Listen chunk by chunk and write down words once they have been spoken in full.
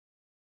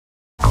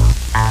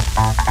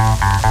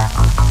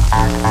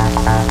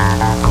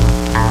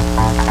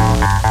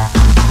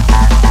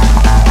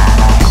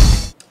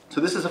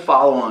So this is a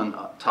follow-on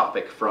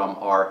topic from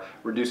our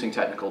Reducing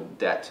Technical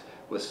Debt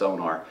with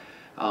Sonar,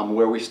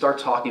 where we start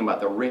talking about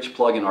the rich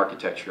plugin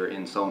architecture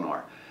in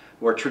Sonar,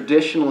 where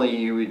traditionally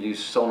you would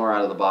use Sonar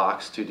out of the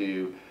box to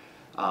do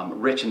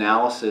rich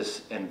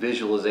analysis and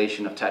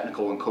visualization of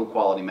technical and code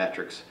quality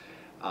metrics.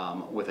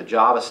 With a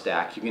Java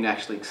stack, you can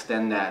actually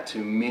extend that to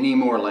many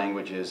more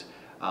languages,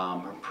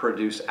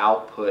 produce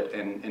output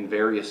in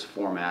various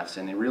formats,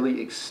 and they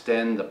really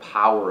extend the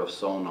power of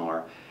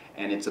Sonar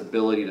and its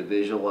ability to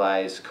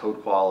visualize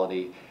code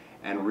quality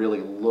and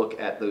really look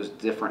at those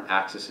different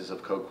axes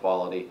of code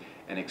quality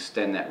and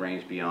extend that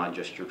range beyond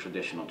just your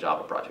traditional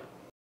Java project.